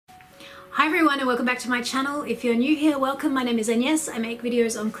Hi everyone and welcome back to my channel. If you're new here, welcome. My name is Agnes. I make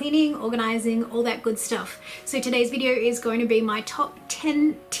videos on cleaning, organizing, all that good stuff. So today's video is going to be my top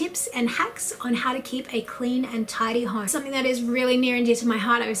 10 tips and hacks on how to keep a clean and tidy home. Something that is really near and dear to my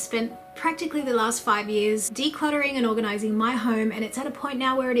heart. I've spent practically the last 5 years decluttering and organizing my home, and it's at a point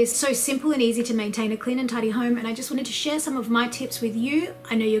now where it is so simple and easy to maintain a clean and tidy home, and I just wanted to share some of my tips with you.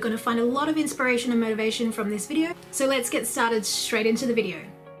 I know you're going to find a lot of inspiration and motivation from this video, so let's get started straight into the video.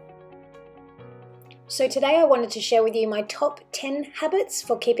 So today I wanted to share with you my top 10 habits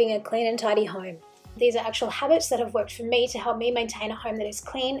for keeping a clean and tidy home. These are actual habits that have worked for me to help me maintain a home that is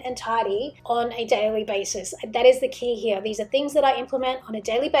clean and tidy on a daily basis. That is the key here. These are things that I implement on a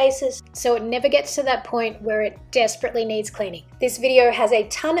daily basis so it never gets to that point where it desperately needs cleaning. This video has a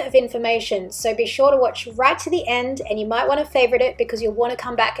ton of information, so be sure to watch right to the end, and you might want to favorite it because you'll want to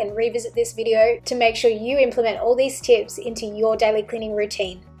come back and revisit this video to make sure you implement all these tips into your daily cleaning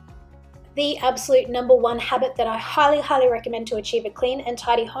routine. The absolute number one habit that I highly recommend to achieve a clean and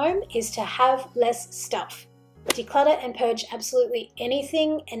tidy home is to have less stuff. Declutter and purge absolutely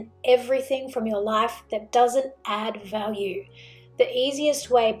anything and everything from your life that doesn't add value. The easiest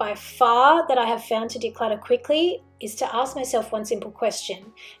way by far that I have found to declutter quickly is to ask myself one simple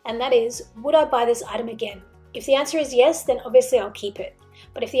question, and that is, would I buy this item again? If the answer is yes, then obviously I'll keep it.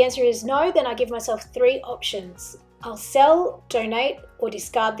 But if the answer is no, then I give myself 3 options. I'll sell, donate, or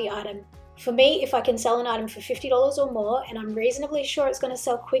discard the item. For me, if I can sell an item for $50 or more and I'm reasonably sure it's going to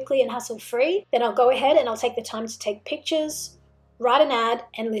sell quickly and hassle-free, then I'll go ahead and I'll take the time to take pictures, write an ad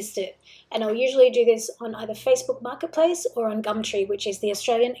and list it. And I'll usually do this on either Facebook Marketplace or on Gumtree, which is the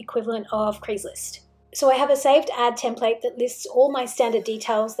Australian equivalent of Craigslist. So I have a saved ad template that lists all my standard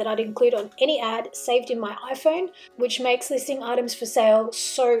details that I'd include on any ad saved in my iPhone, which makes listing items for sale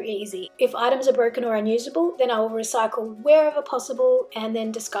so easy. If items are broken or unusable, then I will recycle wherever possible and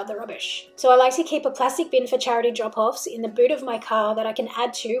then discard the rubbish. So I like to keep a plastic bin for charity drop-offs in the boot of my car that I can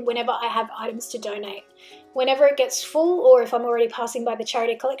add to whenever I have items to donate. Whenever it gets full, or if I'm already passing by the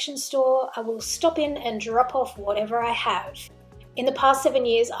charity collection store, I will stop in and drop off whatever I have. In the past 7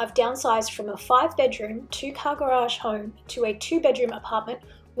 years, I've downsized from a 5-bedroom, 2-car garage home to a 2-bedroom apartment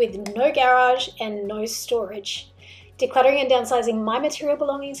with no garage and no storage. Decluttering and downsizing my material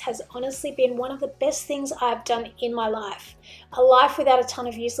belongings has honestly been one of the best things I've done in my life. A life without a ton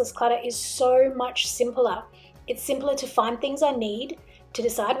of useless clutter is so much simpler. It's simpler to find things I need, to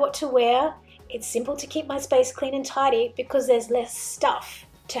decide what to wear. It's simple to keep my space clean and tidy because there's less stuff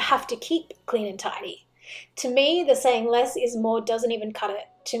to have to keep clean and tidy. To me, the saying less is more doesn't even cut it.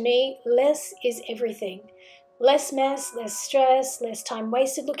 To me, less is everything. Less mess, less stress, less time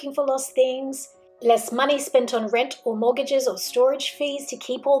wasted looking for lost things, less money spent on rent or mortgages or storage fees to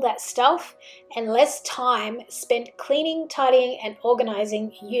keep all that stuff, and less time spent cleaning, tidying, and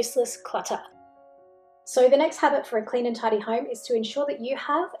organizing useless clutter. So the next habit for a clean and tidy home is to ensure that you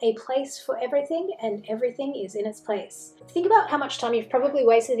have a place for everything and everything is in its place. Think about how much time you've probably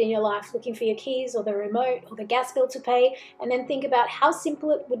wasted in your life looking for your keys or the remote or the gas bill to pay, and then think about how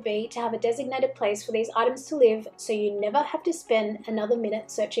simple it would be to have a designated place for these items to live so you never have to spend another minute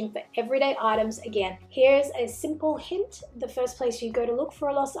searching for everyday items again. Here's a simple hint. The first place you go to look for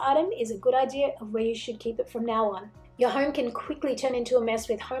a lost item is a good idea of where you should keep it from now on. Your home can quickly turn into a mess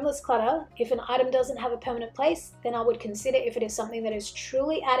with homeless clutter. If an item doesn't have a permanent place, then I would consider if it is something that is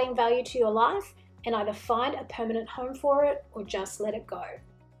truly adding value to your life and either find a permanent home for it or just let it go.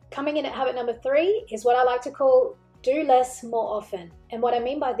 Coming in at habit number 3 is what I like to call do less more often. And what I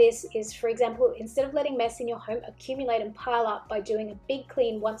mean by this is, for example, instead of letting mess in your home accumulate and pile up by doing a big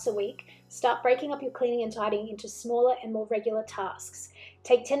clean once a week, start breaking up your cleaning and tidying into smaller and more regular tasks.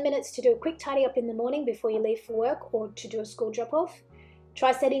 Take 10 minutes to do a quick tidy up in the morning before you leave for work or to do a school drop-off.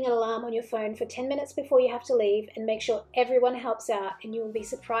 Try setting an alarm on your phone for 10 minutes before you have to leave, and make sure everyone helps out, and you will be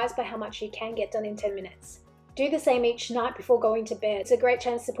surprised by how much you can get done in 10 minutes. Do the same each night before going to bed. It's a great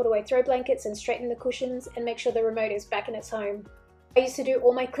chance to put away throw blankets and straighten the cushions and make sure the remote is back in its home. I used to do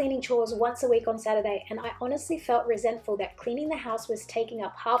all my cleaning chores once a week on Saturday, and I honestly felt resentful that cleaning the house was taking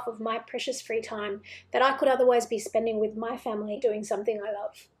up half of my precious free time that I could otherwise be spending with my family doing something I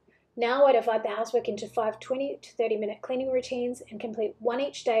love. Now I divide the housework into 5 20 to 30 minute cleaning routines and complete one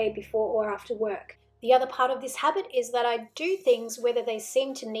each day before or after work. The other part of this habit is that I do things whether they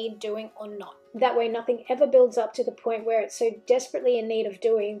seem to need doing or not. That way nothing ever builds up to the point where it's so desperately in need of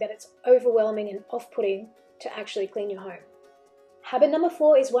doing that it's overwhelming and off-putting to actually clean your home. Habit number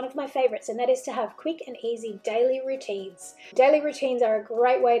 4 is one of my favorites, and that is to have quick and easy daily routines. Daily routines are a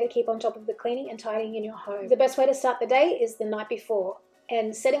great way to keep on top of the cleaning and tidying in your home. The best way to start the day is the night before.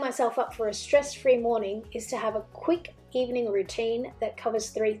 and setting myself up for a stress-free morning is to have a quick evening routine that covers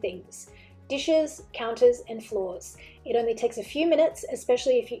 3 things: dishes, counters, and floors. It only takes a few minutes,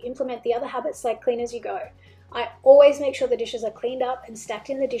 especially if you implement the other habits like clean as you go. I always make sure the dishes are cleaned up and stacked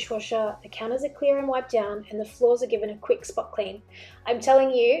in the dishwasher, the counters are clear and wiped down, and the floors are given a quick spot clean. I'm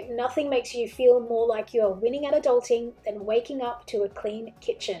telling you, nothing makes you feel more like you are winning at adulting than waking up to a clean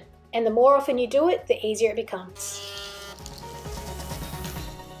kitchen. And the more often you do it, the easier it becomes.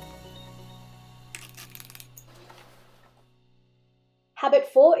 Habit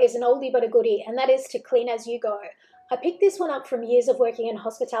 4 is an oldie but a goodie, and that is to clean as you go. I picked this one up from years of working in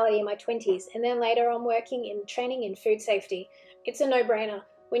hospitality in my 20s, and then later on working in training in food safety. It's a no-brainer.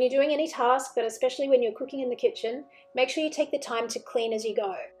 When you're doing any task, but especially when you're cooking in the kitchen, make sure you take the time to clean as you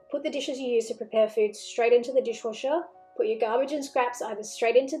go. Put the dishes you use to prepare food straight into the dishwasher. Put your garbage and scraps either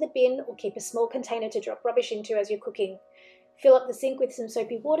straight into the bin or keep a small container to drop rubbish into as you're cooking. Fill up the sink with some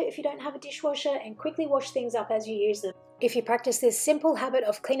soapy water if you don't have a dishwasher, and quickly wash things up as you use them. If you practice this simple habit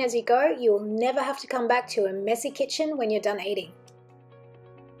of clean as you go, you will never have to come back to a messy kitchen when you're done eating.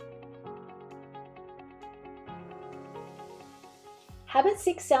 Habit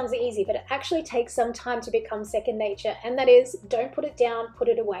 6 sounds easy, but it actually takes some time to become second nature, and that is, don't put it down, put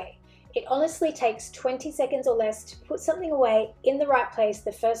it away. It honestly takes 20 seconds or less to put something away in the right place the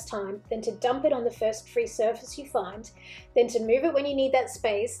first time, then to dump it on the first free surface you find, then to move it when you need that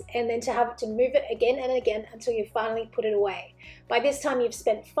space, and then to have to move it again and again until you finally put it away. By this time, you've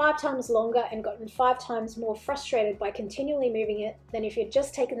spent 5 times longer and gotten 5 times more frustrated by continually moving it than if you'd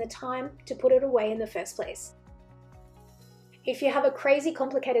just taken the time to put it away in the first place. If you have a crazy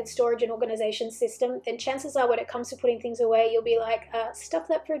complicated storage and organization system, then chances are when it comes to putting things away, you'll be like, stuff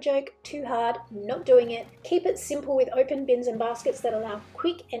that for a joke, too hard, not doing it. Keep it simple with open bins and baskets that allow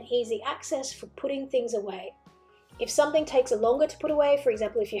quick and easy access for putting things away. If something takes longer to put away, for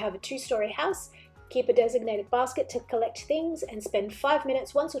example, if you have a 2-story house, keep a designated basket to collect things and spend 5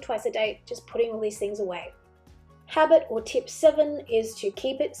 minutes once or twice a day just putting all these things away. Habit or tip 7 is to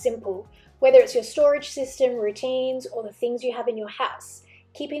keep it simple. Whether it's your storage system, routines, or the things you have in your house,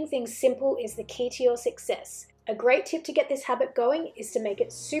 keeping things simple is the key to your success. A great tip to get this habit going is to make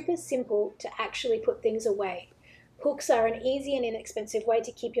it super simple to actually put things away. Hooks are an easy and inexpensive way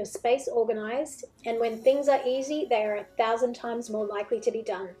to keep your space organized, and when things are easy, they are 1,000 times more likely to be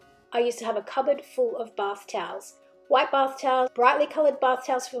done. I used to have a cupboard full of bath towels. White bath towels, brightly colored bath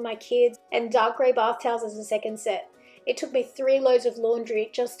towels for my kids, and dark grey bath towels as a second set. It took me 3 loads of laundry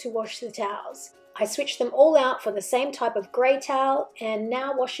just to wash the towels. I switched them all out for the same type of grey towel, and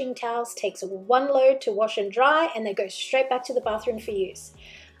now washing towels takes 1 load to wash and dry, and they go straight back to the bathroom for use.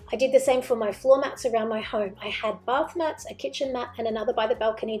 I did the same for my floor mats around my home. I had bath mats, a kitchen mat, and another by the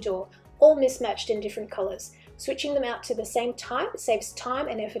balcony door, all mismatched in different colours. Switching them out to the same type saves time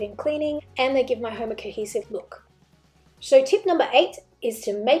and effort in cleaning, and they give my home a cohesive look. So tip number 8 is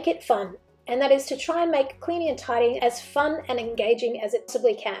to make it fun. And that is to try and make cleaning and tidying as fun and engaging as it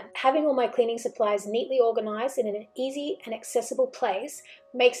possibly can. Having all my cleaning supplies neatly organized and in an easy and accessible place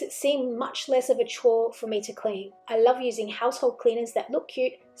makes it seem much less of a chore for me to clean. I love using household cleaners that look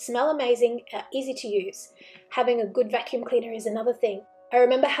cute, smell amazing, are easy to use. Having a good vacuum cleaner is another thing. I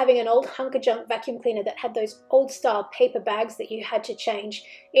remember having an old hunk of junk vacuum cleaner that had those old style paper bags that you had to change.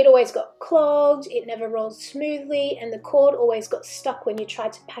 It always got clogged, it never rolled smoothly, and the cord always got stuck when you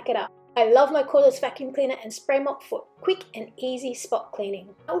tried to pack it up. I love my cordless vacuum cleaner and spray mop for quick and easy spot cleaning.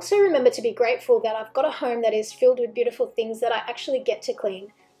 I also remember to be grateful that I've got a home that is filled with beautiful things that I actually get to clean.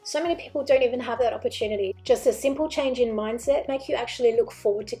 So many people don't even have that opportunity. Just a simple change in mindset make you actually look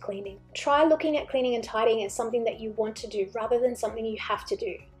forward to cleaning. Try looking at cleaning and tidying as something that you want to do rather than something you have to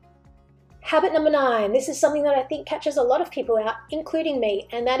do. Habit number 9. This is something that I think catches a lot of people out, including me,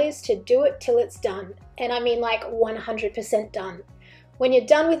 and that is to do it till it's done. And I mean like 100% done. When you're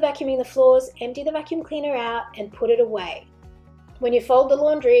done with vacuuming the floors, empty the vacuum cleaner out and put it away. When you fold the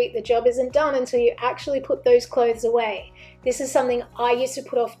laundry, the job isn't done until you actually put those clothes away. This is something I used to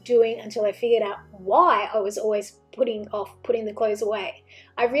put off doing until I figured out why I was always putting off putting the clothes away.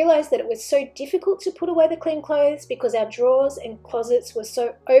 I realized that it was so difficult to put away the clean clothes because our drawers and closets were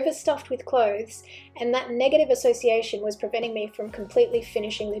so overstuffed with clothes, and that negative association was preventing me from completely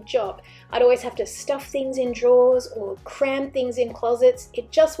finishing the job. I'd always have to stuff things in drawers or cram things in closets. It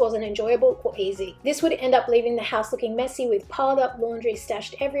just wasn't enjoyable or easy. This would end up leaving the house looking messy with piled up laundry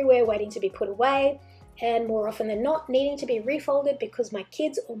stashed everywhere waiting to be put away, and more often than not needing to be refolded because my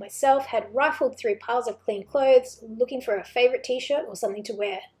kids or myself had rifled through piles of clean clothes looking for a favorite t-shirt or something to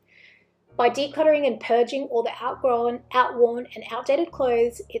wear. By decluttering and purging all the outgrown, outworn and outdated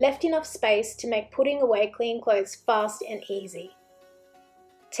clothes, it left enough space to make putting away clean clothes fast and easy.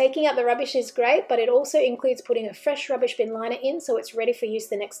 Taking out the rubbish is great, but it also includes putting a fresh rubbish bin liner in so it's ready for use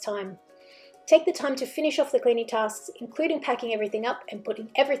the next time. Take the time to finish off the cleaning tasks, including packing everything up and putting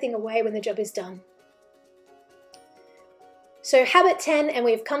everything away when the job is done. So habit 10, and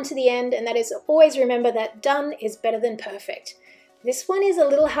we've come to the end, and that is always remember that done is better than perfect. This one is a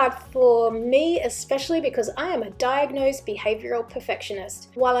little hard for me, especially because I am a diagnosed behavioral perfectionist.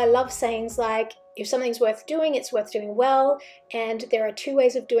 While I love sayings like, if something's worth doing, it's worth doing well, and there are 2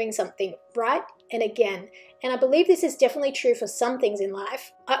 ways of doing something, right and again. And I believe this is definitely true for some things in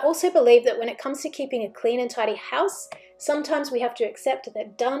life. I also believe that when it comes to keeping a clean and tidy house, sometimes we have to accept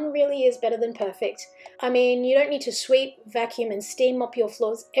that done really is better than perfect. I mean, you don't need to sweep, vacuum, and steam mop your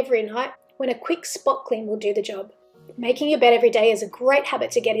floors every night when a quick spot clean will do the job. Making your bed every day is a great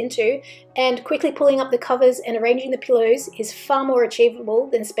habit to get into, and quickly pulling up the covers and arranging the pillows is far more achievable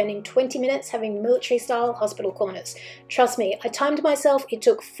than spending 20 minutes having military-style hospital corners. Trust me, I timed myself. It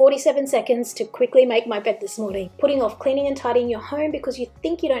took 47 seconds to quickly make my bed this morning. Putting off cleaning and tidying your home because you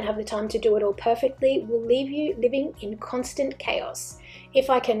think you don't have the time to do it all perfectly will leave you living in constant chaos. If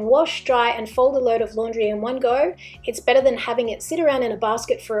I can wash, dry, and fold a load of laundry in one go, it's better than having it sit around in a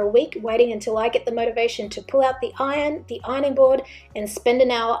basket for a week, waiting until I get the motivation to pull out the iron, the ironing board, and spend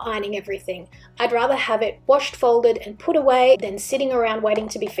an hour ironing everything. I'd rather have it washed, folded, and put away than sitting around waiting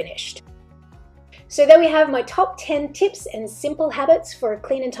to be finished. So there we have my top 10 tips and simple habits for a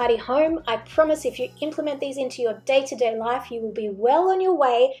clean and tidy home. I promise if you implement these into your day-to-day life, you will be well on your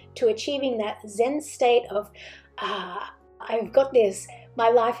way to achieving that Zen state of, I've got this. My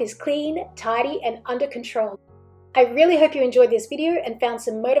life is clean, tidy, and under control. I really hope you enjoyed this video and found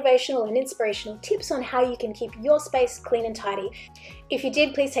some motivational and inspirational tips on how you can keep your space clean and tidy. If you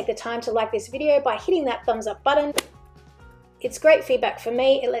did, please take the time to like this video by hitting that thumbs up button. It's great feedback for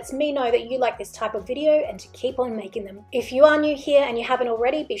me. It lets me know that you like this type of video and to keep on making them. If you are new here and you haven't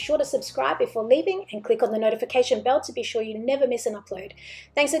already, be sure to subscribe before leaving and click on the notification bell to be sure you never miss an upload.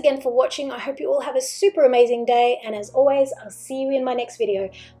 Thanks again for watching. I hope you all have a super amazing day, and as always, I'll see you in my next video.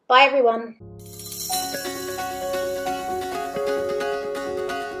 Bye everyone.